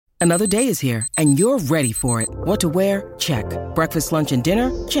Another day is here, and you're ready for it. What to wear? Check. Breakfast, lunch, and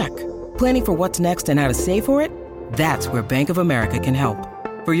dinner? Check. Planning for what's next and how to save for it? That's where Bank of America can help.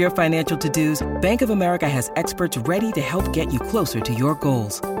 For your financial to-dos, Bank of America has experts ready to help get you closer to your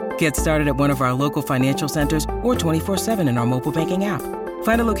goals. Get started at one of our local financial centers or 24/7 in our mobile banking app.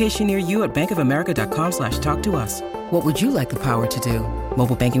 Find a location near you at bankofamerica.com/talktous. What would you like the power to do?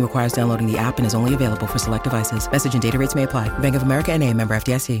 Mobile banking requires downloading the app and is only available for select devices. Message and data rates may apply. Bank of America N.A., member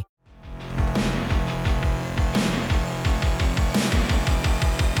FDIC.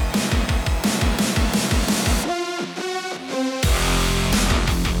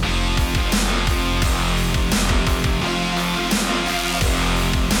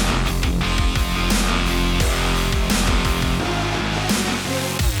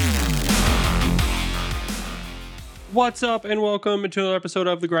 What's up, and welcome to another episode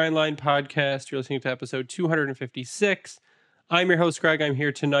of the Grindline Podcast. You're listening to episode 256. I'm your host, Greg. I'm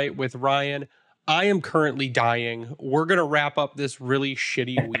here tonight with Ryan. I am currently dying. We're going to wrap up this really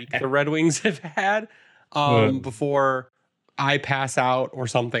shitty week the Red Wings have had before I pass out or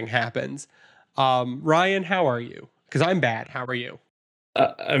something happens. Ryan, how are you? Because I'm bad. How are you?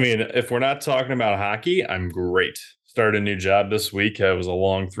 If we're not talking about hockey, I'm great. Started a new job this week. It was a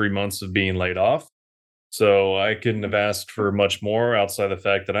long 3 months of being laid off. So I couldn't have asked for much more outside the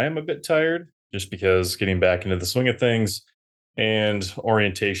fact that I am a bit tired just because getting back into the swing of things and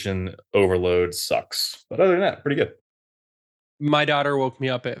orientation overload sucks. But other than that, pretty good. My daughter woke me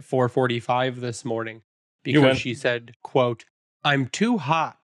up at 4:45 this morning because she said, quote, "I'm too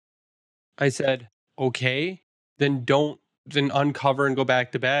hot." I said, okay, then uncover and go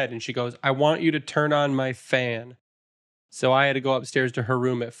back to bed. And she goes, "I want you to turn on my fan." So I had to go upstairs to her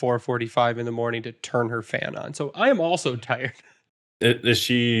room at 4:45 in the morning to turn her fan on. So I am also tired. Is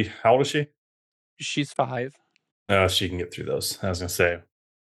she, how old is she? She's 5. Oh, she can get through those. I was going to say,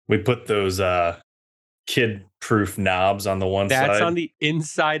 we put those kid-proof knobs on the one side. That's on the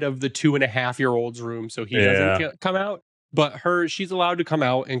inside of the 2.5-year-old's room, so he doesn't come out. But she's allowed to come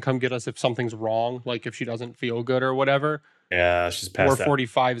out and come get us if something's wrong, like if she doesn't feel good or whatever. Yeah, she's past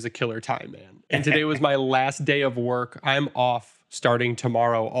 4:45 is a killer time, man. And today was my last day of work. I'm off starting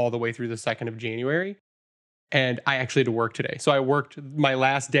tomorrow all the way through the 2nd of January. And I actually had to work today. So I worked my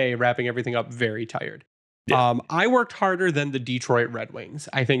last day wrapping everything up very tired. Yeah. I worked harder than the Detroit Red Wings.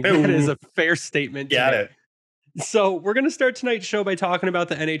 I think that is a fair statement. Got it. So we're going to start tonight's show by talking about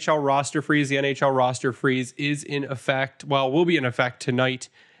the NHL roster freeze. The NHL roster freeze is in effect. Well, will be in effect tonight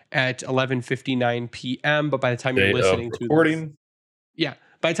at 11:59 p.m. But by the time you're listening to this,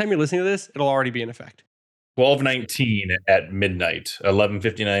 by the time you're listening to this, it'll already be in effect. 12:19 at midnight,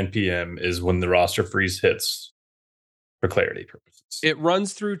 11:59 p.m. is when the roster freeze hits for clarity purposes. It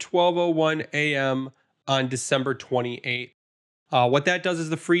runs through 12:01 a.m. on December 28th. What that does is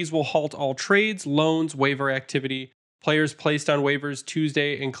the freeze will halt all trades, loans, waiver activity. Players placed on waivers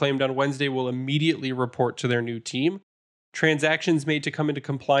Tuesday and claimed on Wednesday will immediately report to their new team. Transactions made to come into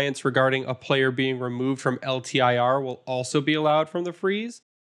compliance regarding a player being removed from LTIR will also be allowed from the freeze.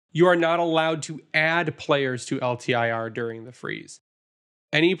 You are not allowed to add players to LTIR during the freeze.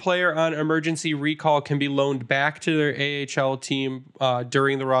 Any player on emergency recall can be loaned back to their AHL team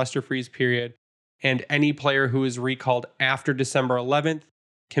during the roster freeze period, and any player who is recalled after December 11th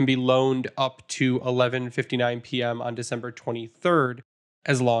can be loaned up to 11:59 p.m. on December 23rd,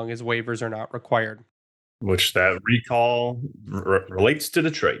 as long as waivers are not required. Which that recall relates to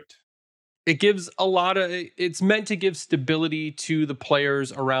Detroit. It gives it's meant to give stability to the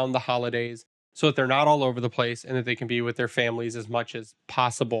players around the holidays so that they're not all over the place and that they can be with their families as much as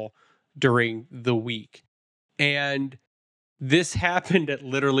possible during the week. And this happened at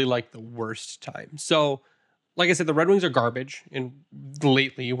literally like the worst time. So, like I said, the Red Wings are garbage. And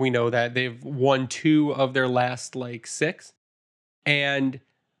lately we know that they've won 2 of their last 6. And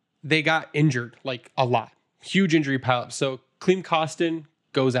they got injured a lot. Huge injury pileup. So Klim Kostin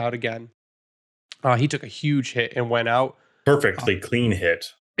goes out again. He took a huge hit and went out. Perfectly clean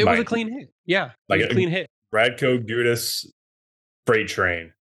hit. It was a clean hit. Yeah, it was a clean hit. Radko Gudas freight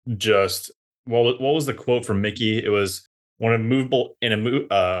train. Just, what was the quote from Mickey? It was, when immovable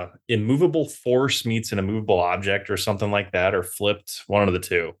force meets an immovable object or something like that, or flipped, one of the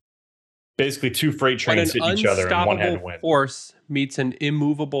two. Basically, 2 freight trains hit each other and one had to win. Force meets an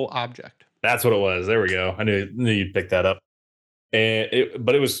immovable object. That's what it was. There we go. I knew you'd pick that up.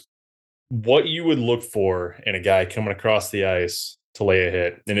 But it was what you would look for in a guy coming across the ice to lay a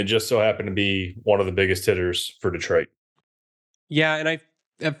hit. And it just so happened to be one of the biggest hitters for Detroit. Yeah, and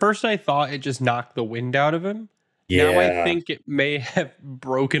at first I thought it just knocked the wind out of him. Yeah. Now I think it may have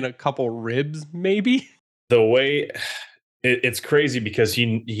broken a couple ribs, maybe. The way it's crazy because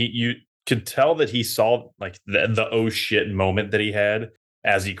you could tell that he saw like the oh shit moment that he had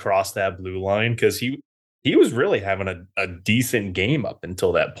as he crossed that blue line because he was really having a decent game up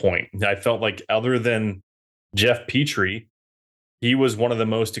until that point. I felt like other than Jeff Petrie, he was one of the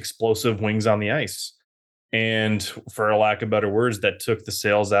most explosive wings on the ice. And for a lack of better words, that took the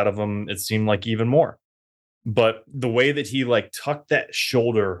sales out of him. It seemed like even more. But the way that he like tucked that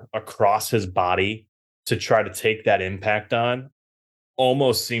shoulder across his body to try to take that impact on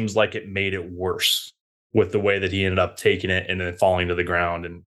almost seems like it made it worse with the way that he ended up taking it and then falling to the ground.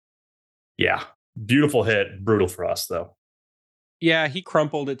 And yeah, beautiful hit. Brutal for us, though. Yeah, he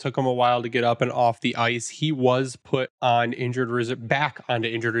crumpled. It took him a while to get up and off the ice. He was put on injured reserve, back onto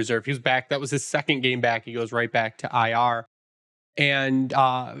injured reserve. He was back. That was his second game back. He goes right back to IR. And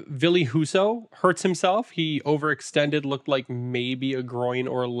Ville Husso hurts himself. He overextended, looked like maybe a groin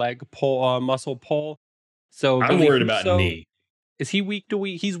or leg pull, muscle pull. So I'm Ville worried about Husso, knee. is he week to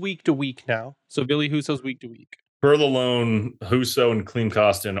week? He's week to week now. So Ville Husso's week to week. Per the loan, Husso and Klim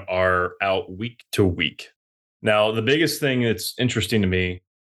Kostin are out week to week. Now, the biggest thing that's interesting to me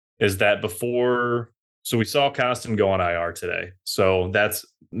is that so we saw Kostin go on IR today. So that's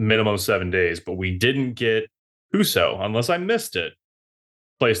minimum 7 days, but we didn't get Husso, unless I missed it,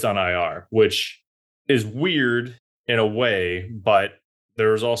 placed on IR, which is weird in a way, but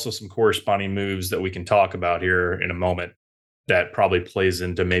there's also some corresponding moves that we can talk about here in a moment that probably plays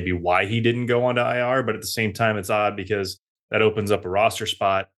into maybe why he didn't go onto IR. But at the same time, it's odd because that opens up a roster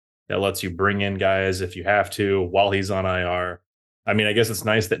spot that lets you bring in guys if you have to while he's on IR. I mean, I guess it's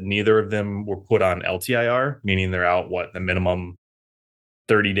nice that neither of them were put on LTIR, meaning they're out, the minimum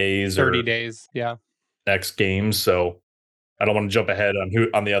 30 days 30 days. Yeah. X games. So I don't want to jump ahead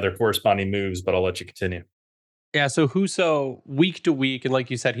on the other corresponding moves, but I'll let you continue. Yeah. So Husso week to week. And like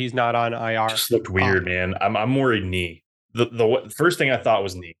you said, he's not on IR. Just looked weird, man. I'm worried knee. The first thing I thought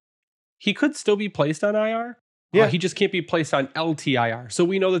was knee. He could still be placed on IR. Yeah. He just can't be placed on LTIR. So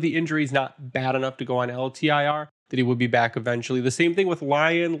we know that the injury is not bad enough to go on LTIR, that he would be back eventually. The same thing with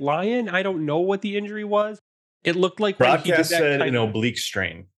Lyon. Lyon, I don't know what the injury was. It looked like broadcast said an oblique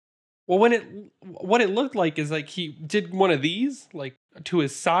strain. Well, what it looked like is like he did one of these like to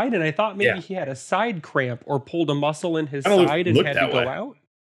his side, and I thought maybe he had a side cramp or pulled a muscle in his side and had to go out.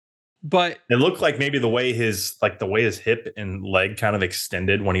 But it looked like maybe the way his hip and leg kind of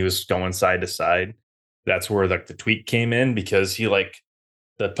extended when he was going side to side. That's where the tweak came in because he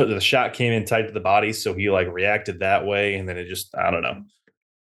the shot came in tight to the body, so he reacted that way, and then it just I don't know.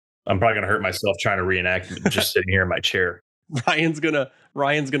 I'm probably gonna hurt myself trying to reenact it just sitting here in my chair. Ryan's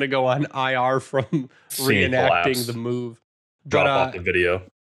gonna go on IR from reenacting the move. Drop off the video.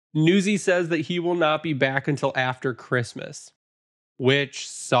 Newsy says that he will not be back until after Christmas, which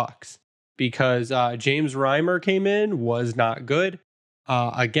sucks because James Reimer came in, was not good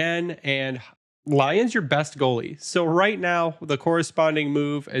again, and Lyon's your best goalie. So right now, the corresponding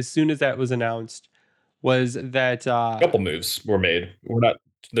move, as soon as that was announced, was that a couple moves were made.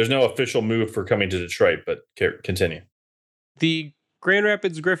 There's no official move for coming to Detroit, but continue. The Grand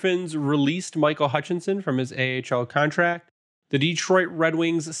Rapids Griffins released Michael Hutchinson from his AHL contract. The Detroit Red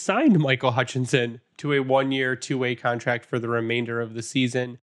Wings signed Michael Hutchinson to a 1-year, 2-way contract for the remainder of the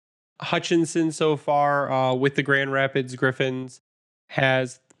season. Hutchinson so far with the Grand Rapids Griffins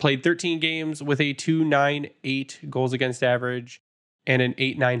has played 13 games with a .298 goals against average and an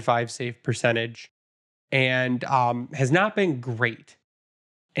 .895 save percentage, and has not been great.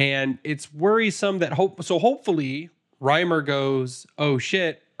 And it's worrisome that hopefully Reimer goes, oh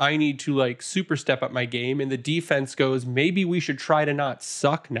shit, I need to super step up my game. And the defense goes, maybe we should try to not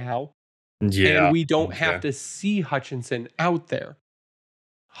suck now. Yeah. And we don't have to see Hutchinson out there.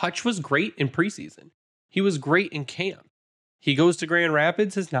 Hutch was great in preseason. He was great in camp. He goes to Grand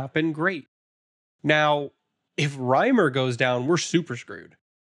Rapids, has not been great. Now, if Reimer goes down, we're super screwed.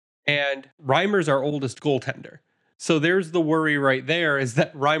 And Reimer's our oldest goaltender. So there's the worry right there is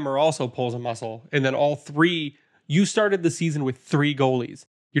that Reimer also pulls a muscle. And then all three, you started the season with 3 goalies.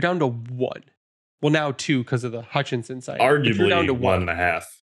 You're down to 1. Well, now 2 because of the Hutchinson side. Arguably down to 1.5.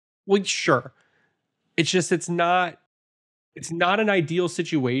 Well, sure. It's just, it's not an ideal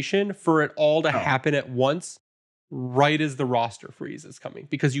situation for it all to happen at once, right as the roster freeze is coming.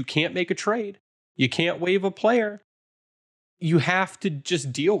 Because you can't make a trade. You can't waive a player. You have to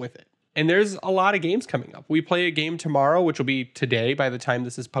just deal with it. And there's a lot of games coming up. We play a game tomorrow, which will be today by the time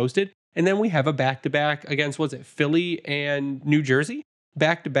this is posted. And then we have a back-to-back against, Philly and New Jersey?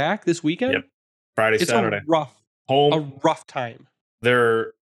 Back-to-back this weekend? Yep. Friday, Saturday. A rough time.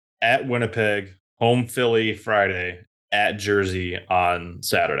 They're at Winnipeg, home Philly Friday, at Jersey on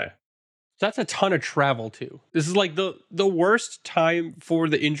Saturday. That's a ton of travel too. This is like the worst time for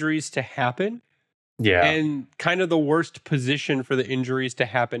the injuries to happen, Yeah. and kind of the worst position for the injuries to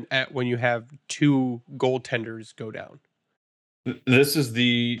happen at when you have two goaltenders go down. This is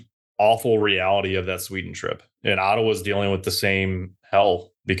the awful reality of that Sweden trip. And Ottawa's dealing with the same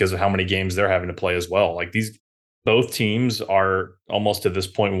hell because of how many games they're having to play as well. Like these both teams are almost at this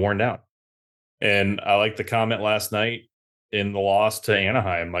point worn down. And I like the comment last night in the loss to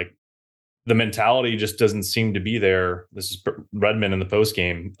Anaheim. Like the mentality just doesn't seem to be there. This is Redmond in the post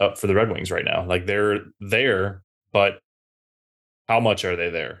game up for the Red Wings right now. Like they're there, but how much are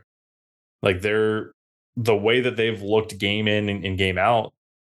they there? Like they're the way that they've looked game in and game out.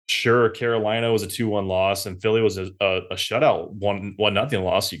 Sure, Carolina was a 2-1 loss and Philly was a shutout 1-0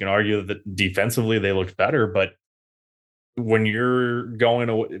 loss. You can argue that defensively they looked better, but when you're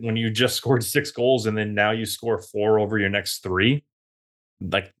when you just scored 6 goals and then now you score 4 over your next 3,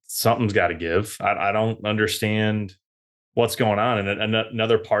 like something's got to give. I don't understand what's going on. And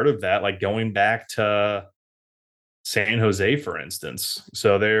another part of that, like going back to San Jose, for instance.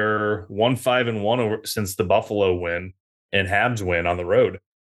 So they're 1-5-1 over since the Buffalo win and Habs win on the road.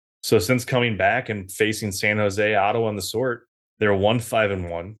 So since coming back and facing San Jose, Ottawa, and the sort, they're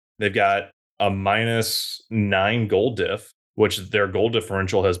 1-5-1. They've got a -9 goal diff, which their goal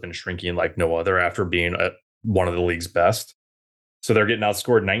differential has been shrinking like no other after being at one of the league's best. So they're getting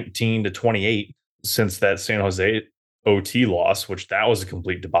outscored 19-28 since that San Jose OT loss, which that was a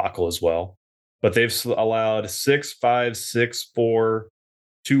complete debacle as well. But they've allowed 6-5, 6-4,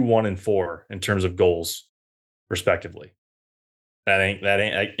 2-1, and 4 in terms of goals, respectively. That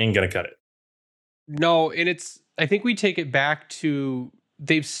ain't gonna cut it. No, and I think we take it back to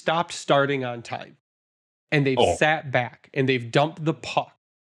they've stopped starting on time, and they've sat back and they've dumped the puck,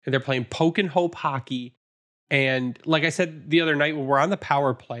 and they're playing poke and hope hockey. And like I said the other night when we're on the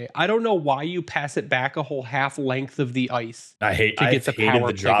power play, I don't know why you pass it back a whole half length of the ice. I've hated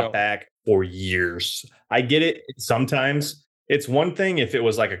the drop back for years. I get it. Sometimes it's one thing if it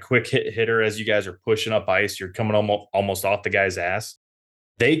was like a quick hitter as you guys are pushing up ice, you're coming almost off the guy's ass.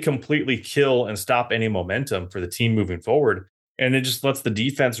 They completely kill and stop any momentum for the team moving forward. And it just lets the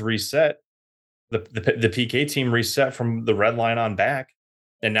defense reset, the PK team reset from the red line on back.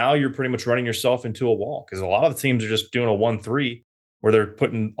 And now you're pretty much running yourself into a wall because a lot of the teams are just doing a 1-3 where they're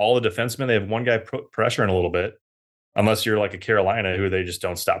putting all the defensemen. They have one guy pressuring a little bit, unless you're like a Carolina who they just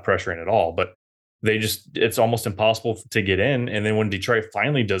don't stop pressuring at all. But it's almost impossible to get in. And then when Detroit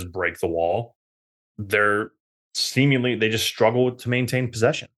finally does break the wall, they just struggle to maintain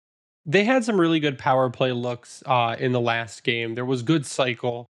possession. They had some really good power play looks in the last game. There was good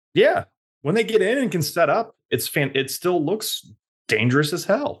cycle. Yeah. When they get in and can set up, it still looks dangerous as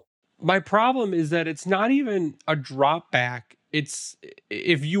hell. My problem is that it's not even a drop back. It's,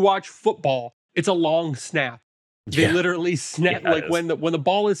 if you watch football, it's a long snap. They literally snap when the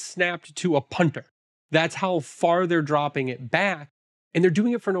ball is snapped to a punter. That's how far they're dropping it back, and they're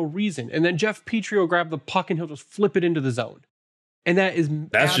doing it for no reason. And then Jeff Petrie will grab the puck and he'll just flip it into the zone, and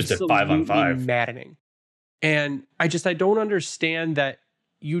that's just a 5-on-5 maddening. And I don't understand that.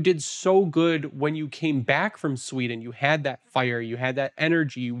 You did so good when you came back from Sweden. You had that fire, you had that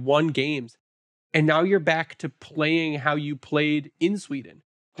energy, you won games. And now you're back to playing how you played in Sweden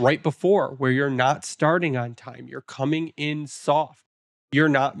right before, where you're not starting on time. You're coming in soft. You're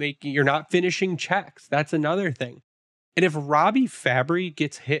not finishing checks. That's another thing. And if Robbie Fabry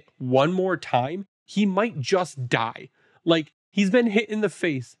gets hit one more time, he might just die. Like, he's been hit in the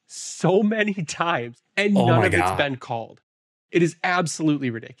face so many times and none of it's been called. It is absolutely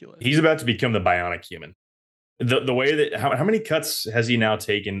ridiculous. He's about to become the bionic human. The way that how many cuts has he now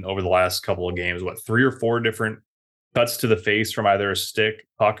taken over the last couple of games? 3 or 4 different cuts to the face from either a stick,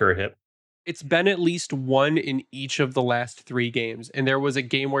 puck, or a hip? It's been at least one in each of the last 3 games. And there was a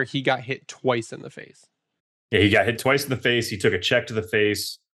game where he got hit twice in the face. Yeah, he got hit twice in the face. He took a check to the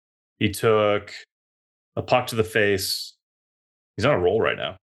face. He took a puck to the face. He's on a roll right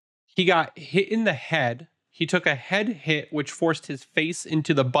now. He got hit in the head. He took a head hit, which forced his face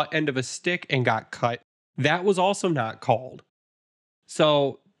into the butt end of a stick and got cut. That was also not called.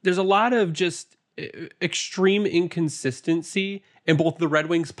 So there's a lot of just extreme inconsistency in both the Red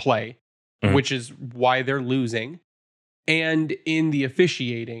Wings play, which is why they're losing, and in the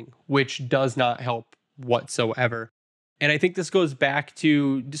officiating, which does not help whatsoever. And I think this goes back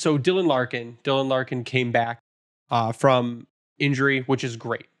to, Dylan Larkin came back from injury, which is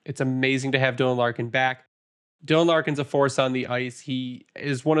great. It's amazing to have Dylan Larkin back. Dylan Larkin's a force on the ice. He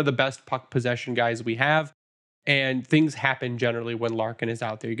is one of the best puck possession guys we have. And things happen generally when Larkin is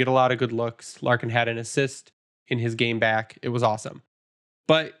out there. You get a lot of good looks. Larkin had an assist in his game back. It was awesome.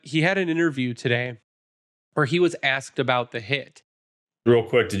 But he had an interview today where he was asked about the hit. Real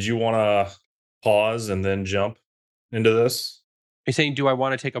quick, did you want to pause and then jump into this? He's saying, do I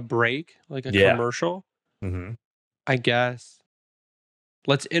want to take a break? Like a Yeah. commercial? Mm-hmm. I guess.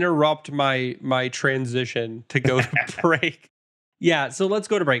 Let's interrupt my transition to go to break. Yeah, so let's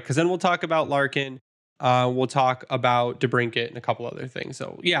go to break because then we'll talk about Larkin. We'll talk about DeBrincat and a couple other things.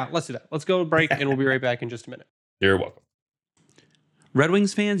 So yeah, let's do that. Let's go to break and we'll be right back in just a minute. You're welcome. Red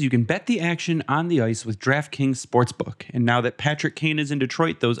Wings fans, you can bet the action on the ice with DraftKings Sportsbook. And now that Patrick Kane is in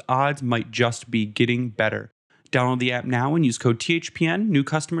Detroit, those odds might just be getting better. Download the app now and use code THPN. New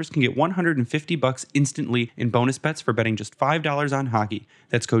customers can get $150 instantly in bonus bets for betting just $5 on hockey.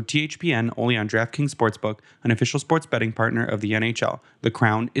 That's code THPN only on DraftKings Sportsbook, an official sports betting partner of the NHL. The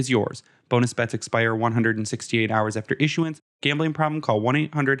crown is yours. Bonus bets expire 168 hours after issuance. Gambling problem? Call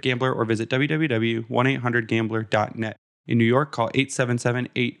 1-800-GAMBLER or visit www.1800gambler.net. In New York, call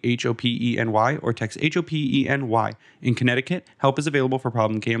 877-8-HOPENY or text HOPENY. In Connecticut, help is available for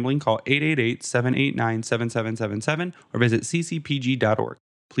problem gambling. Call 888-789-7777 or visit ccpg.org.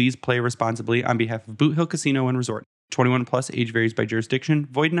 Please play responsibly on behalf of Boot Hill Casino and Resort. 21 plus, age varies by jurisdiction,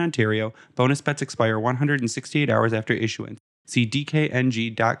 void in Ontario. Bonus bets expire 168 hours after issuance. See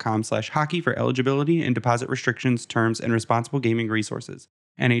dkng.com/hockey for eligibility and deposit restrictions, terms, and responsible gaming resources.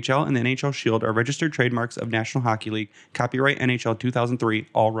 NHL and the NHL Shield are registered trademarks of National Hockey League. Copyright NHL 2003,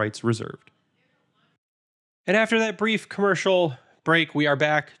 all rights reserved. And after that brief commercial break, we are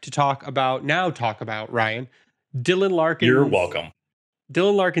back to talk about Ryan, Dylan Larkin. You're welcome.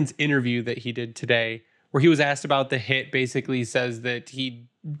 Dylan Larkin's interview that he did today, where he was asked about the hit, basically says that he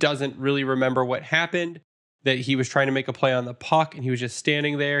doesn't really remember what happened, that he was trying to make a play on the puck and he was just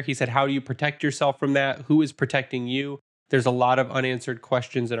standing there. He said, how do you protect yourself from that? Who is protecting you? There's a lot of unanswered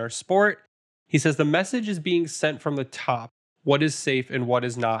questions in our sport. He says the message is being sent from the top. What is safe and what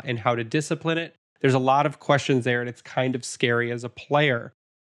is not, and how to discipline it. There's a lot of questions there, and it's kind of scary as a player.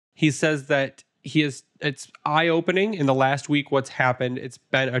 He says that it's eye-opening in the last week what's happened. It's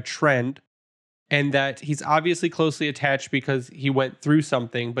been a trend, and that he's obviously closely attached because he went through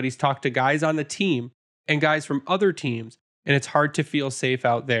something, but he's talked to guys on the team and guys from other teams, and it's hard to feel safe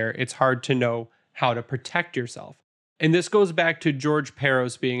out there. It's hard to know how to protect yourself. And this goes back to George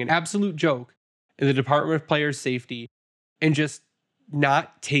Peros being an absolute joke in the Department of Player Safety and just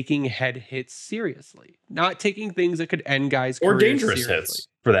not taking head hits seriously, not taking things that could end guys' or careers dangerous seriously. hits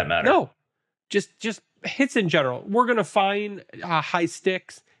for that matter. No, just hits in general. We're going to fine high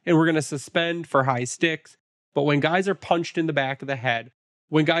sticks and we're going to suspend for high sticks. But when guys are punched in the back of the head,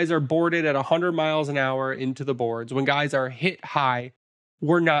 when guys are boarded at 100 miles an hour into the boards, when guys are hit high,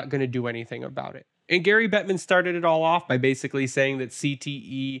 we're not going to do anything about it. And Gary Bettman started it all off by basically saying that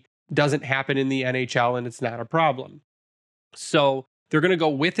CTE doesn't happen in the NHL and it's not a problem. So they're going to go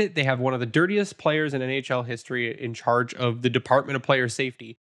with it. They have one of the dirtiest players in NHL history in charge of the Department of Player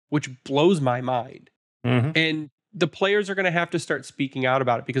Safety, which blows my mind. Mm-hmm. And the players are going to have to start speaking out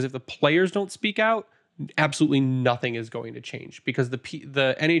about it, because if the players don't speak out, absolutely nothing is going to change, because the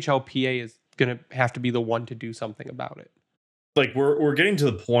NHLPA is going to have to be the one to do something about it. Like we're getting to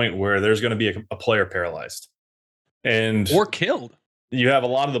the point where there's going to be a player paralyzed or killed. You have a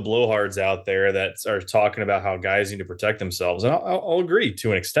lot of the blowhards out there that are talking about how guys need to protect themselves. And I'll agree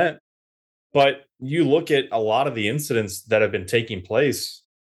to an extent, but you look at a lot of the incidents that have been taking place.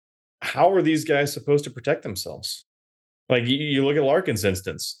 How are these guys supposed to protect themselves? Like you look at Larkin's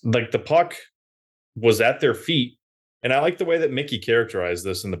instance, like the puck was at their feet. And I like the way that Mickey characterized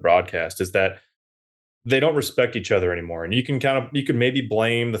this in the broadcast, is that they don't respect each other anymore. And you can maybe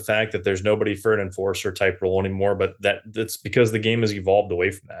blame the fact that there's nobody for an enforcer type role anymore, but that's because the game has evolved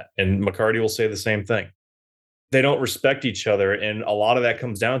away from that. And McCarty will say the same thing. They don't respect each other. And a lot of that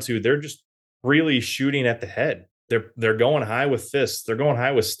comes down to they're just really shooting at the head. They're going high with fists. They're going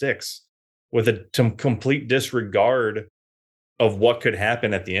high with sticks with a complete disregard of what could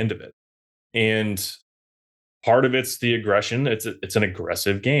happen at the end of it. And part of it's the aggression. It's an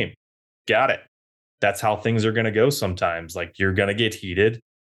aggressive game. Got it. That's how things are going to go sometimes. Like you're going to get heated.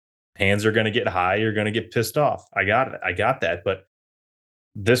 Hands are going to get high. You're going to get pissed off. I got it. I got that. But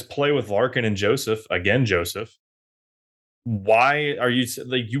this play with Larkin and Joseph, why are you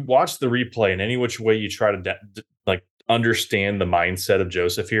like, you watch the replay in any which way you try to understand the mindset of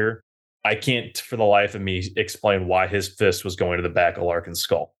Joseph here. I can't for the life of me explain why his fist was going to the back of Larkin's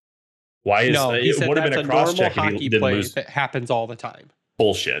skull. Why is it would have been a cross check if he didn't lose. That happens all the time.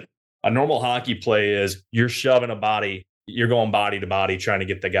 Bullshit. A normal hockey play is you're shoving a body, you're going body to body trying to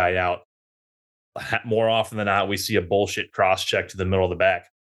get the guy out. More often than not, we see a bullshit cross check to the middle of the back.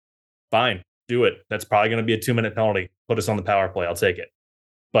 Fine, do it. That's probably going to be a 2-minute penalty. Put us on the power play. I'll take it.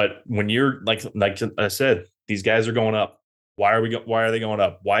 But when you're like I said, these guys are going up. Why are they going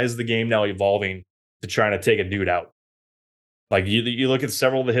up? Why is the game now evolving to trying to take a dude out? Like you look at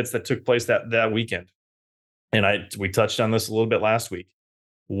several of the hits that took place that weekend, and we touched on this a little bit last week.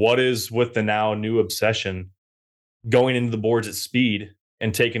 What is with the now new obsession going into the boards at speed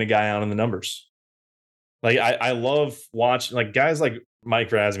and taking a guy out in the numbers? Like I love watching like guys like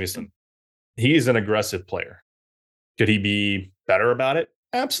Mike Rasmussen. He's an aggressive player. Could he be better about it?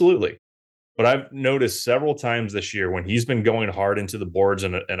 Absolutely. But I've noticed several times this year when he's been going hard into the boards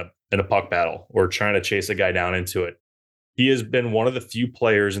in a puck battle or trying to chase a guy down into it, he has been one of the few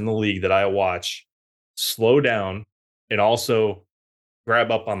players in the league that I watch slow down and also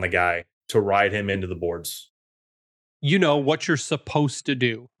grab up on the guy to ride him into the boards. You know what you're supposed to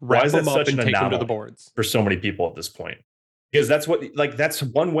do. Why Wrap is that him up such and an take him to the anomaly boards. for so many people at this point? Because that's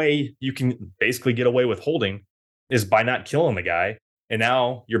one way you can basically get away with holding is by not killing the guy. And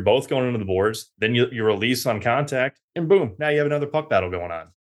now you're both going into the boards. Then you release on contact, and boom, now you have another puck battle going on.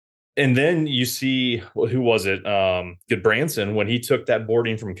 And then you see, who was it? Goodbranson, when he took that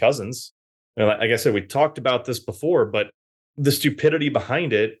boarding from Cousins. And like I said, we talked about this before, but the stupidity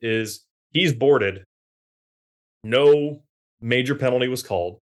behind it is he's boarded. No major penalty was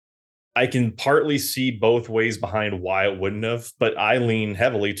called. I can partly see both ways behind why it wouldn't have, but I lean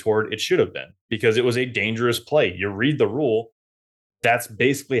heavily toward it should have been because it was a dangerous play. You read the rule, that's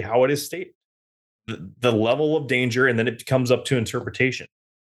basically how it is stated. The level of danger, and then it comes up to interpretation.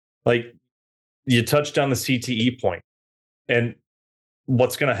 Like you touched on the CTE point, and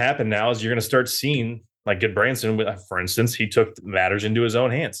what's going to happen now is you're going to start seeing like Goodbranson, for instance, he took matters into his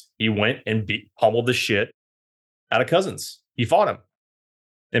own hands. He went and pummeled the shit out of Cousins. He fought him.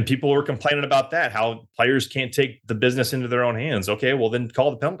 And people were complaining about that, how players can't take the business into their own hands. Okay, well then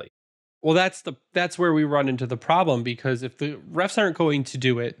call the penalty. Well, that's where we run into the problem, because if the refs aren't going to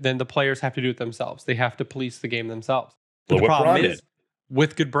do it, then the players have to do it themselves. They have to police the game themselves. But the problem is,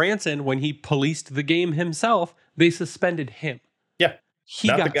 with Goodbranson, when he policed the game himself, they suspended him. Yeah. He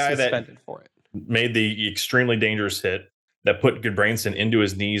got the guy suspended for it. Made the extremely dangerous hit that put Goodbranson into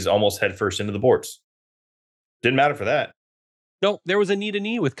his knees almost headfirst into the boards. Didn't matter for that. No, there was a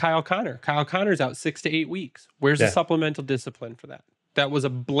knee-to-knee with Kyle Connor. Kyle Connor's out 6 to 8 weeks. Where's the supplemental discipline for that? That was a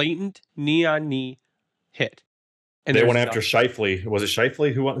blatant knee-on-knee hit. And they went after Scheifele. Was it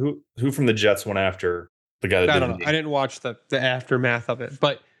Scheifele who from the Jets went after the guy that I don't know. I didn't watch the aftermath of it.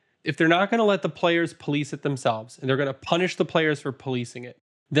 But if they're not going to let the players police it themselves, and they're going to punish the players for policing it,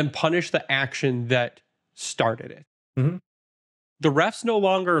 then punish the action that started it. Mm-hmm. The refs no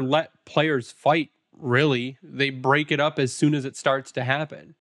longer let players fight, really. They break it up as soon as it starts to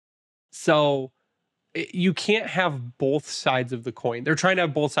happen. So you can't have both sides of the coin. They're trying to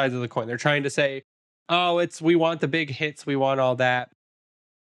have both sides of the coin. They're trying to say, oh, we want the big hits, we want all that,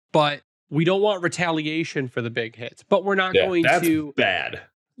 but we don't want retaliation for the big hits. But we're not going to bad.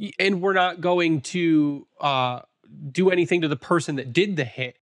 And we're not going to do anything to the person that did the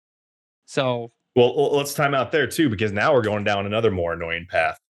hit. So, well, let's time out there too, because now we're going down another more annoying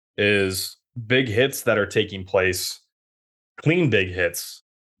path. Is big hits that are taking place, clean big hits,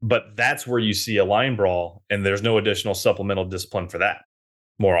 but that's where you see a line brawl, and there's no additional supplemental discipline for that.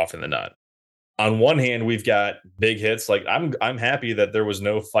 More often than not. On one hand, we've got big hits. Like I'm happy that there was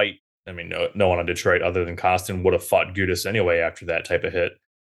no fight. I mean, no one on Detroit other than Kostin would have fought Gudas anyway after that type of hit.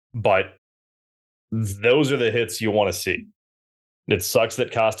 But those are the hits you want to see. It sucks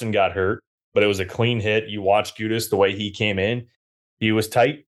that Kostin got hurt, but it was a clean hit. You watch Gudas, the way he came in. He was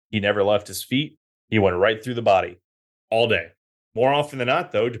tight. He never left his feet. He went right through the body all day. More often than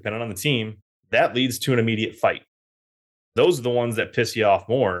not, though, depending on the team, that leads to an immediate fight. Those are the ones that piss you off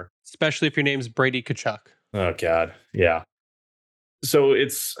more. Especially if your name's Brady Tkachuk. Oh, God. Yeah. So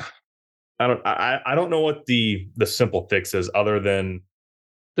it's... I don't know what the simple fix is other than...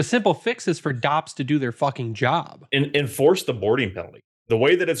 The simple fix is for DOPS to do their fucking job. Enforce the boarding penalty. The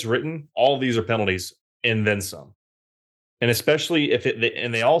way that it's written, all of these are penalties and then some. And especially if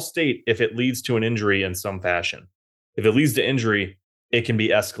and they all state if it leads to an injury in some fashion. If it leads to injury, it can be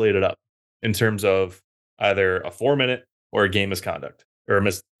escalated up in terms of either a 4-minute or a game misconduct or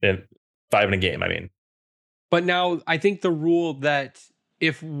a 5 in a game. I mean, but now I think the rule that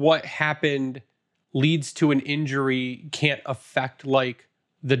if what happened leads to an injury can't affect like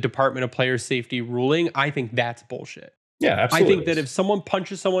the Department of Player Safety ruling, I think that's bullshit. Yeah, absolutely. I think that if someone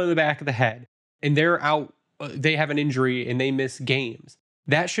punches someone in the back of the head and they're out, they have an injury and they miss games,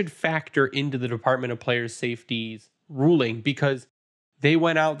 that should factor into the Department of Player Safety's ruling because they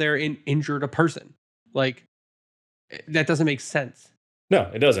went out there and injured a person. Like, that doesn't make sense. No,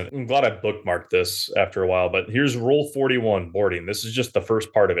 it doesn't. I'm glad I bookmarked this after a while, but here's Rule 41, boarding. This is just the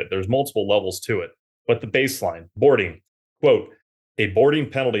first part of it. There's multiple levels to it. But the baseline, boarding, quote, a boarding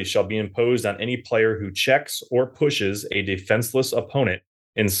penalty shall be imposed on any player who checks or pushes a defenseless opponent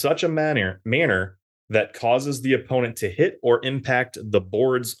in such a manner that causes the opponent to hit or impact the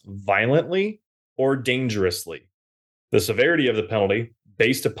boards violently or dangerously. The severity of the penalty,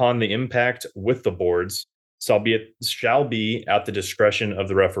 based upon the impact with the boards, shall be at the discretion of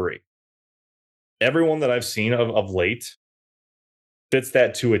the referee. Everyone that I've seen of late fits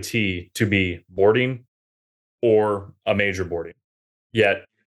that to a T to be boarding or a major boarding. Yet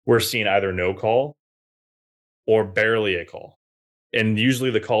we're seeing either no call or barely a call. And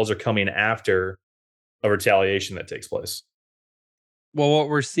usually the calls are coming after a retaliation that takes place. Well, what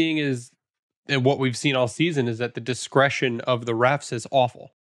we're seeing is, and what we've seen all season, is that the discretion of the refs is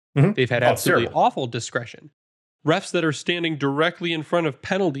awful. Mhm. They've had Oh, it's absolutely terrible. awful discretion. Refs that are standing directly in front of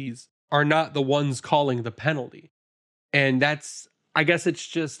penalties are not the ones calling the penalty. And that's, I guess it's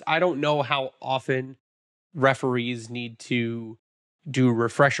just, I don't know how often referees need to do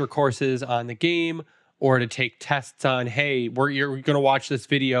refresher courses on the game or to take tests on, hey, you're going to watch this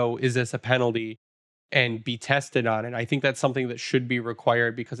video. Is this a penalty? And be tested on it. I think that's something that should be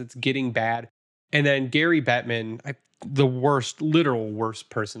required because it's getting bad. And then Gary Bettman, the worst, literal worst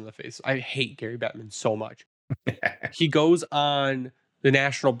person in the face. I hate Gary Bettman so much. He goes on the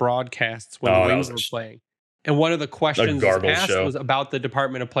national broadcasts when the Oh, that Wings was were playing. And one of the a questions was garble asked show. was about the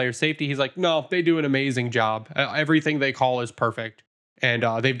Department of Player Safety. He's like, no, they do an amazing job. Everything they call is perfect. And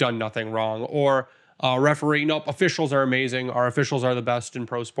they've done nothing wrong. Or referee, nope, officials are amazing. Our officials are the best in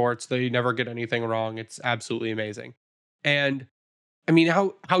pro sports. They never get anything wrong. It's absolutely amazing. And I mean,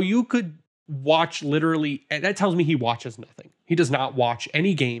 how you could watch literally, and that tells me he watches nothing. He does not watch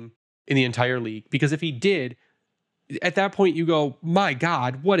any game in the entire league, because if he did, at that point you go, my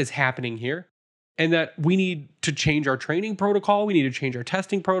God, what is happening here? And that we need to change our training protocol. We need to change our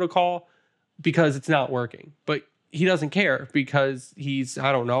testing protocol because it's not working. But he doesn't care because he's,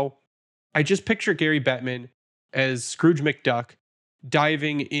 I don't know. I just picture Gary Bettman as Scrooge McDuck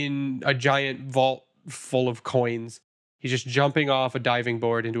diving in a giant vault full of coins. He's just jumping off a diving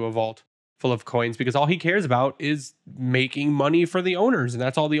board into a vault full of coins because all he cares about is making money for the owners. And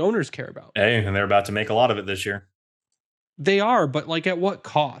that's all the owners care about. Hey, and they're about to make a lot of it this year. They are, but like at what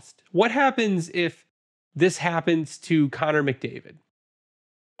cost? What happens if this happens to Connor McDavid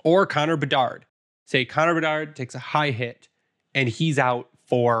or Connor Bedard? Say Connor Bedard takes a high hit and he's out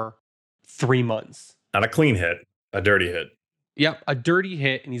for 3 months. Not a clean hit, a dirty hit. Yep, a dirty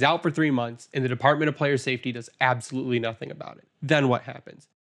hit, and he's out for 3 months, and the Department of Player Safety does absolutely nothing about it. Then what happens?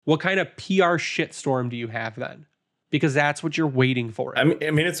 What kind of PR shitstorm do you have then? Because that's what you're waiting for. I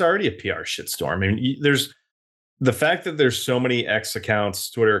mean, it's already a PR shitstorm. I mean, there's the fact that there's so many X accounts,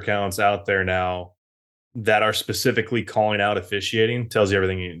 Twitter accounts out there now that are specifically calling out officiating tells you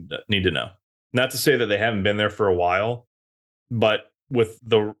everything you need to know. Not to say that they haven't been there for a while, but with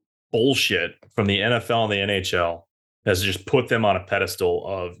the bullshit from the NFL and the NHL has just put them on a pedestal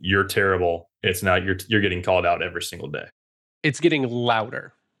of you're terrible. It's not, you're getting called out every single day. It's getting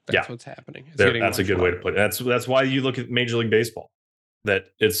louder. That's what's happening. That's a good way to put it. That's why you look at Major League Baseball. That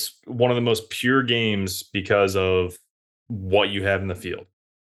it's one of the most pure games because of what you have in the field.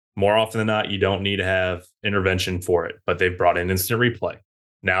 More often than not, you don't need to have intervention for it, but they've brought in instant replay.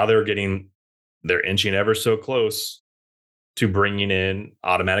 Now they're inching ever so close to bringing in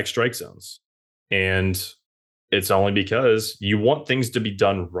automatic strike zones. And it's only because you want things to be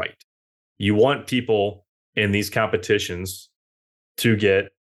done right. You want people in these competitions to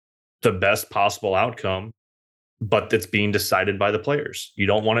get the best possible outcome, but it's being decided by the players. You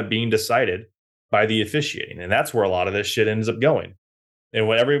don't want it being decided by the officiating. And that's where a lot of this shit ends up going. And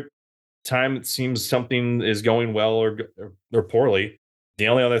when every time it seems something is going well or poorly, the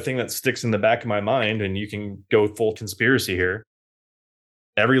only other thing that sticks in the back of my mind, and you can go full conspiracy here,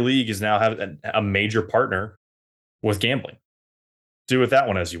 every league is now having a major partner with gambling. Do with that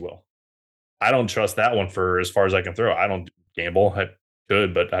one as you will. I don't trust that one for as far as I can throw. I don't gamble. I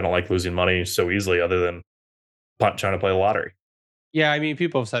could, but I don't like losing money so easily other than trying to play the lottery. Yeah, I mean,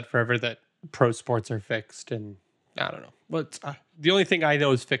 people have said forever that pro sports are fixed, and I don't know. What's the only thing I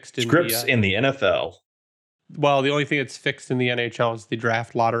know is fixed in Scripts in the NFL. Well, the only thing that's fixed in the NHL is the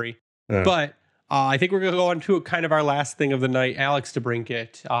draft lottery. But I think we're going to go on to kind of our last thing of the night. Alex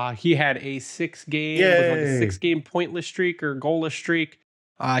DeBrincat. He had a 6-game pointless streak or goalless streak.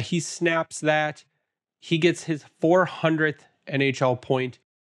 He snaps that. He gets his 400th NHL point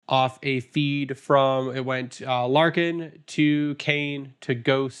off a feed from, it went Larkin to Kane to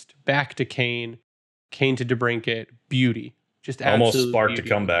Ghost, back to Kane, Kane to DeBrincat. Beauty. Just Almost absolute sparked a beauty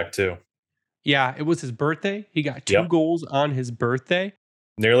on the comeback ball. too. Yeah, it was his birthday. He got 2 Yep. goals on his birthday.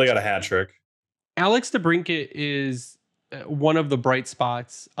 Nearly got a hat trick. Alex DeBrincat is one of the bright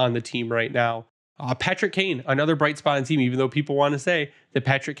spots on the team right now. Patrick Kane, another bright spot on the team, even though people want to say that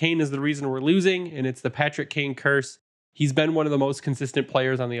Patrick Kane is the reason we're losing, and it's the Patrick Kane curse. He's been one of the most consistent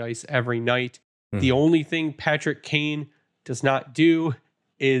players on the ice every night. The only thing Patrick Kane does not do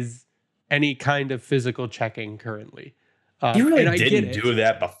is any kind of physical checking currently. He really and I didn't get it. do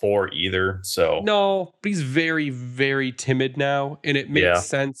that before either. So No, but he's very, very timid now. And it makes Yeah.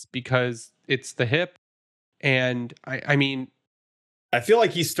 sense because it's the hip. And I mean, I feel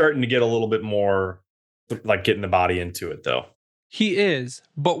like he's starting to get a little bit more like getting the body into it though. he is.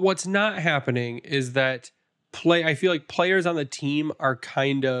 But what's not happening is that I feel like players on the team are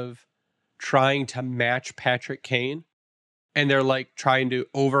kind of trying to match Patrick Kane. And they're like trying to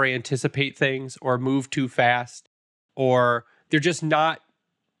over anticipate things or move too fast, or they're just not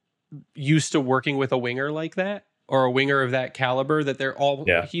used to working with a winger like that or a winger of that caliber, that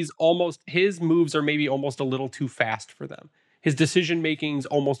his moves are maybe almost a little too fast for them. His decision making's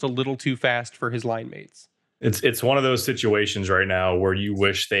almost a little too fast for his line mates. It's one of those situations right now where you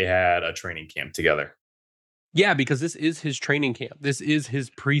wish they had a training camp together. Yeah, because this is his training camp. This is his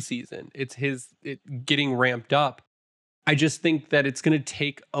preseason. It's getting ramped up. I just think that it's going to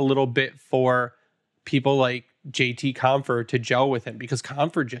take a little bit for people like JT Compher to gel with him, because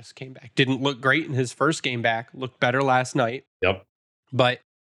Compher just came back. Didn't look great in his first game back. Looked better last night. Yep. But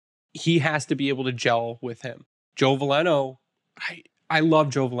he has to be able to gel with him. Joe Veleno, I love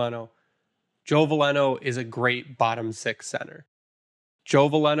Joe Veleno. Joe Veleno is a great bottom six center. Joe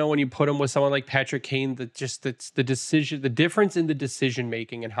Veleno, when you put him with someone like Patrick Kane, it's the difference in the decision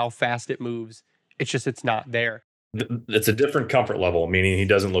making and how fast it moves. It's not there. It's a different comfort level, meaning he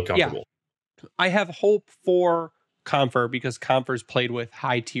doesn't look comfortable. Yeah. I have hope for Compher because Compher's played with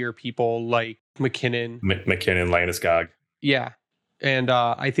high tier people like McKinnon, Landeskog. Yeah, and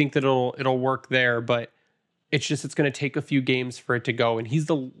I think that it'll work there, but it's going to take a few games for it to go, and he's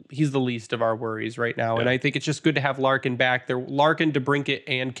the least of our worries right now. Yeah. And I think it's just good to have Larkin back there. Larkin, DeBrincat,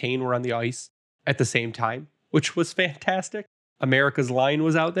 and Kane were on the ice at the same time, which was fantastic. America's line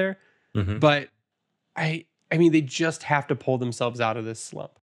was out there, but I mean, they just have to pull themselves out of this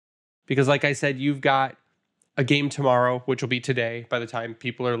slump. Because like I said, you've got a game tomorrow, which will be today by the time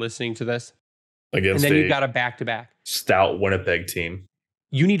people are listening to this. Against and then you've got a back-to-back. Stout Winnipeg team.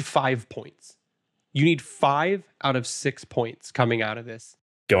 You need 5 points. You need 5 out of 6 points coming out of this.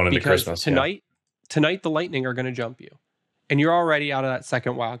 Going into because Christmas. Tonight, the Lightning are going to jump you. And you're already out of that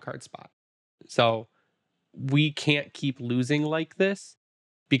second wild card spot. So we can't keep losing like this,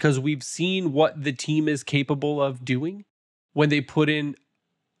 because we've seen what the team is capable of doing when they put in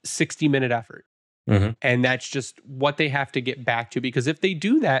 60-minute effort. And that's just what they have to get back to, because if they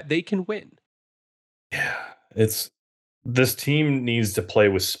do that, they can win. Yeah, this team needs to play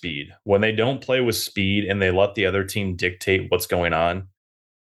with speed. When they don't play with speed and they let the other team dictate what's going on,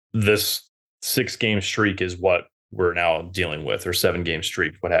 this 6-game streak is what we're now dealing with, or 7-game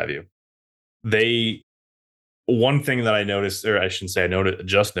streak, what have you. One thing that I noticed, or I shouldn't say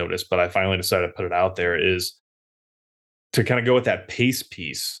just noticed, but I finally decided to put it out there, is to kind of go with that pace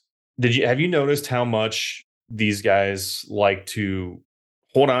piece. Have you noticed how much these guys like to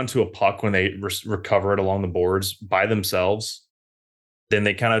hold on to a puck when they recover it along the boards by themselves? Then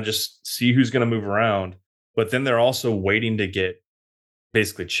they kind of just see who's going to move around, but then they're also waiting to get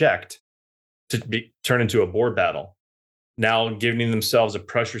basically checked to turn into a board battle. Now giving themselves a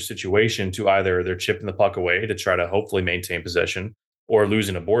pressure situation to either they're chipping the puck away to try to hopefully maintain possession, or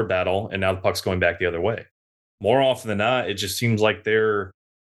losing a board battle and now the puck's going back the other way. More often than not, it just seems like they're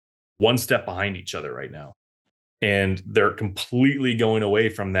one step behind each other right now. And they're completely going away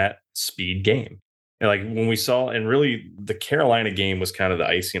from that speed game. And like when we saw, and really the Carolina game was kind of the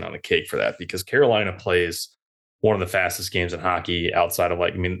icing on the cake for that, because Carolina plays one of the fastest games in hockey outside of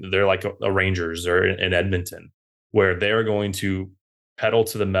they're like a Rangers or in Edmonton, where they're going to pedal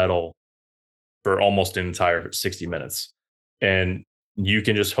to the metal for almost an entire 60 minutes. And you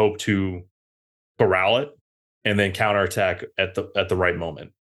can just hope to corral it and then counterattack at the right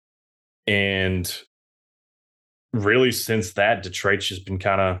moment. And really, since that, Detroit's just been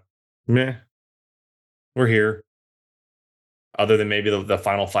kind of meh. We're here. Other than maybe the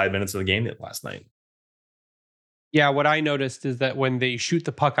final 5 minutes of the game last night. Yeah, what I noticed is that when they shoot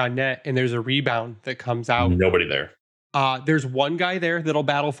the puck on net and there's a rebound that comes out, nobody there. There's one guy there that'll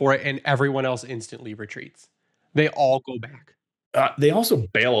battle for it, and everyone else instantly retreats. They all go back. They also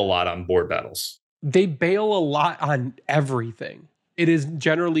bail a lot on board battles. They bail a lot on everything. it is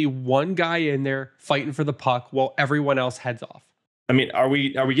generally one guy in there fighting for the puck while everyone else heads off. I mean, are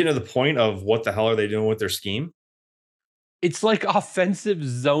we getting to the point of what the hell are they doing with their scheme? It's like offensive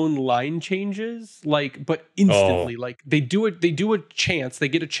zone line changes, but instantly. Like they do a chance, they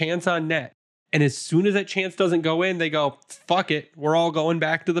get a chance on net. And as soon as that chance doesn't go in, they go, fuck it. We're all going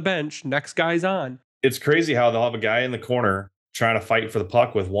back to the bench. Next guy's on. It's crazy how they'll have a guy in the corner trying to fight for the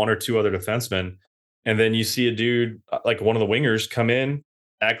puck with one or two other defensemen. And then you see a dude like one of the wingers come in,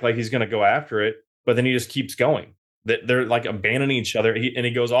 act like he's going to go after it, but then he just keeps going. They're like abandoning each other. And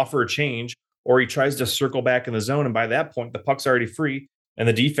he goes off for a change, or he tries to circle back in the zone. And by that point, the puck's already free and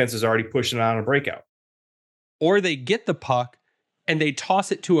the defense is already pushing it on a breakout. Or they get the puck and they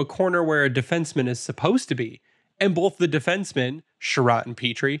toss it to a corner where a defenseman is supposed to be. And both the defensemen, Sherratt and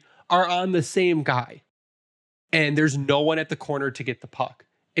Petrie, are on the same guy. And there's no one at the corner to get the puck.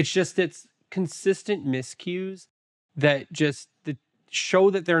 It's consistent miscues that show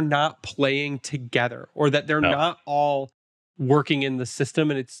that they're not playing together, or that they're not all working in the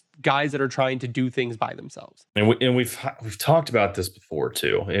system, and it's guys that are trying to do things by themselves. And we've talked about this before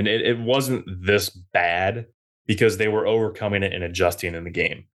too, and it wasn't this bad because they were overcoming it and adjusting in the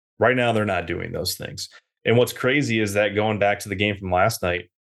game. Right now, they're not doing those things. And what's crazy is that going back to the game from last night,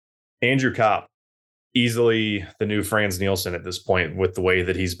 Andrew Kopp, easily the new Franz Nielsen at this point with the way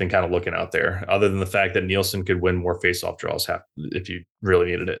that he's been kind of looking out there, other than the fact that Nielsen could win more faceoff draws if you really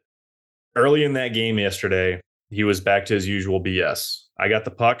needed it. Early in that game yesterday, he was back to his usual BS. I got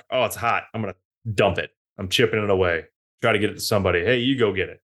the puck. Oh, it's hot. I'm going to dump it. I'm chipping it away. Try to get it to somebody. Hey, you go get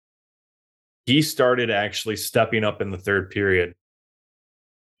it. He started actually stepping up in the third period.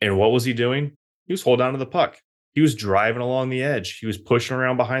 And what was he doing? He was holding on to the puck. He was driving along the edge. He was pushing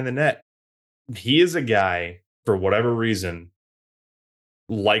around behind the net. He is a guy, for whatever reason,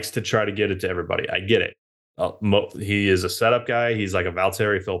 likes to try to get it to everybody. I get it. He is a setup guy. He's like a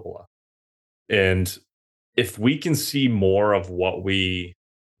Valtteri Filppula. And if we can see more of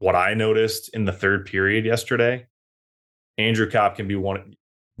what I noticed in the third period yesterday, Andrew Kopp can be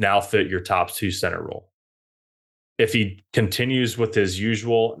now fit your top two center role. If he continues with his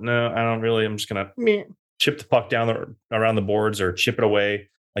usual, no, I don't really, I'm just going to chip the puck down around the boards or chip it away.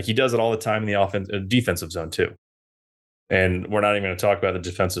 Like he does it all the time in the defensive zone too. And we're not even going to talk about the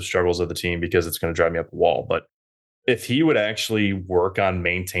defensive struggles of the team because it's going to drive me up the wall. But if he would actually work on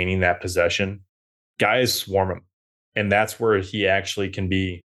maintaining that possession, guys swarm him. And that's where he actually can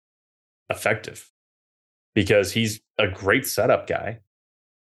be effective because he's a great setup guy.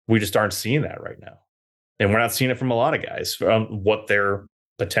 We just aren't seeing that right now. And we're not seeing it from a lot of guys, what their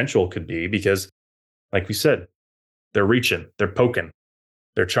potential could be, because like we said, they're reaching, they're poking.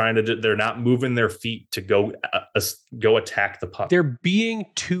 They're not moving their feet to go attack the puck. They're being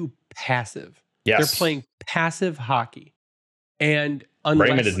too passive. Yes. They're playing passive hockey. And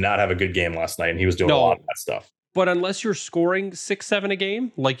Raymond did not have a good game last night, and he was doing a lot of that stuff. But unless you're scoring 6-7 a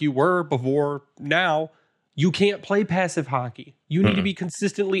game, like you were before now, you can't play passive hockey. You need to be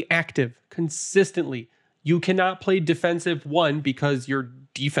consistently active. Consistently. You cannot play defensive, one, because your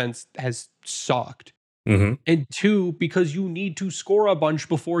defense has sucked. And two, because you need to score a bunch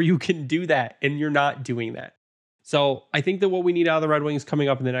before you can do that, and you're not doing that. So I think that what we need out of the Red Wings coming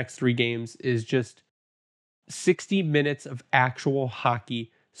up in the next 3 games is just 60 minutes of actual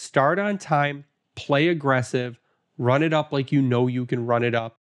hockey. Start on time, play aggressive, run it up like you know you can run it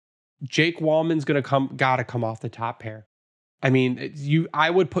up. Jake Wallman's gotta come off the top pair. I mean, I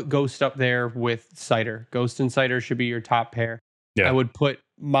would put Ghost up there with Seider. Ghost and Seider should be your top pair. Yeah. I would put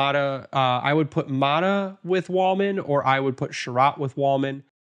Mata. I would put Mata with Wallman, or I would put Sherratt with Wallman,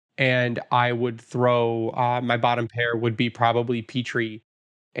 and I would throw my bottom pair would be probably Petrie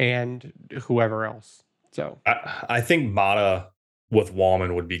and whoever else. So I think Mata with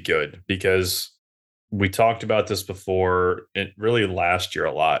Wallman would be good because we talked about this before. It really last year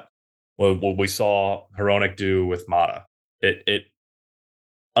a lot. What we saw Hronek do with Mata, it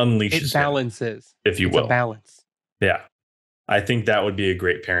unleashes. It balances, if you will. It's a balance. Yeah. I think that would be a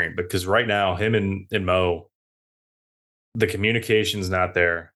great pairing because right now, him and Mo, the communication's not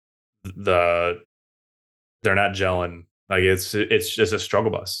there. They're not gelling. Like it's just a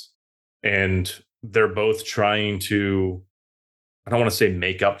struggle bus, and they're both trying to. I don't want to say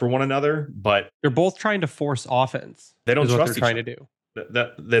make up for one another, but they're both trying to force offense. They don't trust what they're trying to do.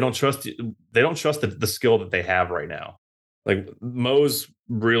 They don't trust. They don't trust the skill that they have right now. Like Mo's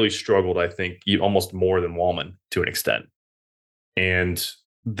really struggled, I think, almost more than Wallman to an extent. And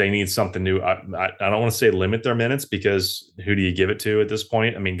they need something new. I don't want to say limit their minutes because who do you give it to at this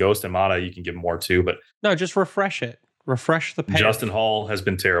point? I mean, Ghost and Mata, you can give more to, but no, just refresh it. Refresh the pair. Justin Hall has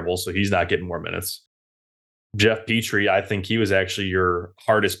been terrible, so he's not getting more minutes. Jeff Petrie, I think he was actually your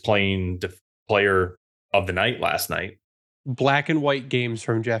hardest playing player of the night last night. Black and white games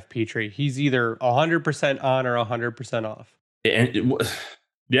from Jeff Petrie. He's either 100% on or 100% off. And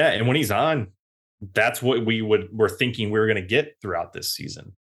and when he's on, that's what we're thinking we were going to get throughout this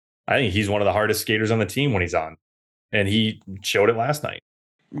season. I think he's one of the hardest skaters on the team when he's on, and he showed it last night.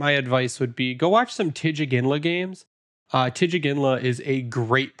 My advice would be go watch some Tidge Iginla games. Tidge Iginla is a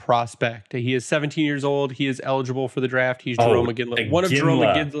great prospect. He is 17 years old. He is eligible for the draft. He's Jerome Iginla, one of Jerome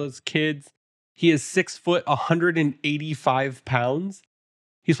Iginla's kids. He is 6 foot, 185 pounds.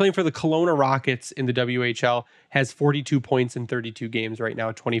 He's playing for the Kelowna Rockets in the WHL, has 42 points in 32 games right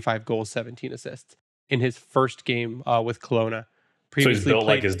now, 25 goals, 17 assists in his first game with Kelowna. So he's built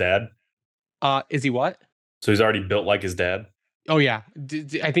like his dad? Is he what? So he's already built like his dad? Oh, yeah.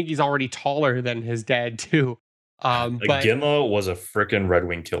 I think he's already taller than his dad, too. But Iginla was a freaking Red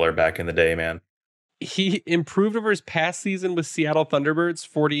Wing killer back in the day, man. He improved over his past season with Seattle Thunderbirds.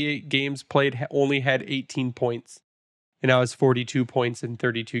 48 games played, only had 18 points. And now has 42 points in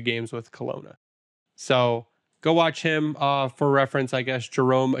 32 games with Kelowna. So go watch him. For reference, I guess,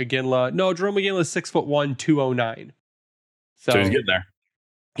 Jerome Iginla. No, Jerome Iginla is 6'1", 209. So he's getting there.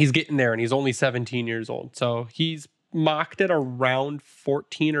 He's getting there, and he's only 17 years old. So he's mocked at around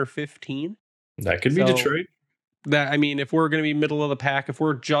 14 or 15. That could be Detroit. If we're going to be middle of the pack, if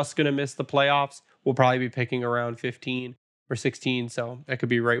we're just going to miss the playoffs, we'll probably be picking around 15 or 16. So that could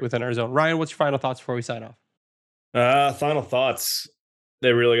be right within our zone. Ryan, what's your final thoughts before we sign off? Final thoughts.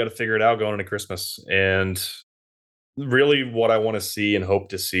 They really got to figure it out going into Christmas. And really what I want to see and hope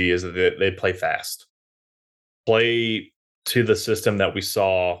to see is that they play fast. Play to the system that we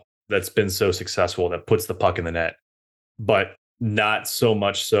saw that's been so successful, that puts the puck in the net, but not so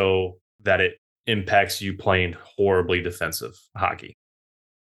much so that it impacts you playing horribly defensive hockey.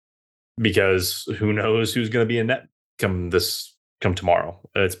 Because who knows who's going to be in net come tomorrow.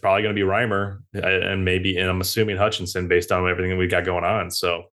 It's probably going to be Reimer and I'm assuming Hutchinson based on everything that we got going on.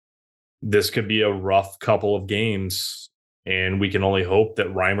 So this could be a rough couple of games, and we can only hope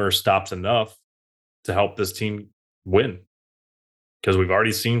that Reimer stops enough to help this team win. Because we've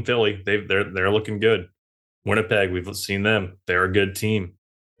already seen Philly. They're looking good. Winnipeg, we've seen them. They're a good team.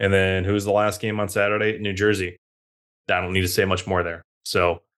 And then who's the last game on Saturday? New Jersey. I don't need to say much more there.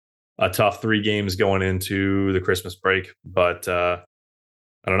 So a tough 3 games going into the Christmas break. But I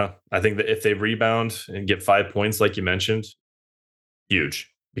don't know. I think that if they rebound and get 5 points, like you mentioned,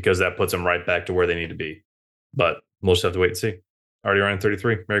 huge, because that puts them right back to where they need to be. But we'll just have to wait and see. Already around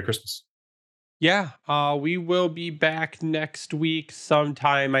 33. Merry Christmas. Yeah, we will be back next week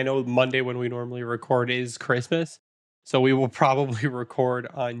sometime. I know Monday when we normally record is Christmas, so we will probably record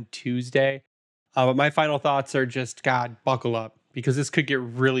on Tuesday. But my final thoughts are just, God, buckle up, because this could get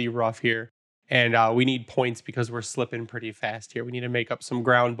really rough here. And we need points because we're slipping pretty fast here. We need to make up some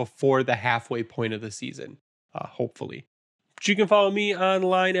ground before the halfway point of the season, hopefully. But you can follow me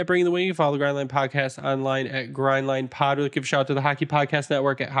online at Bringing the Wing. You can follow the Grindline Podcast online at Grindline Pod. We'll give a shout out to the Hockey Podcast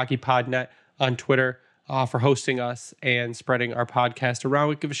Network at HockeyPodNet on Twitter for hosting us and spreading our podcast around.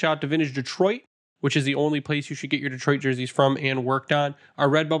 We give a shout out to Vintage Detroit, which is the only place you should get your Detroit jerseys from and worked on. Our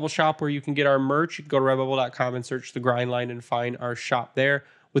Redbubble shop, where you can get our merch. You can go to redbubble.com and search the Grind Line and find our shop there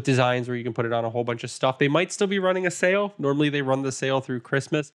with designs where you can put it on a whole bunch of stuff. They might still be running a sale. Normally they run the sale through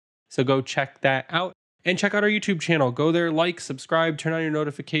Christmas. So go check that out. And check out our YouTube channel. Go there, like, subscribe, turn on your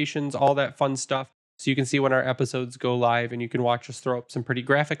notifications, all that fun stuff, so you can see when our episodes go live, and you can watch us throw up some pretty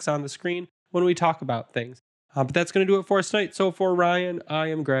graphics on the screen when we talk about things. But that's going to do it for us tonight. So for Ryan, I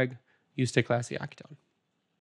am Greg. You stay classy, Hockey Town.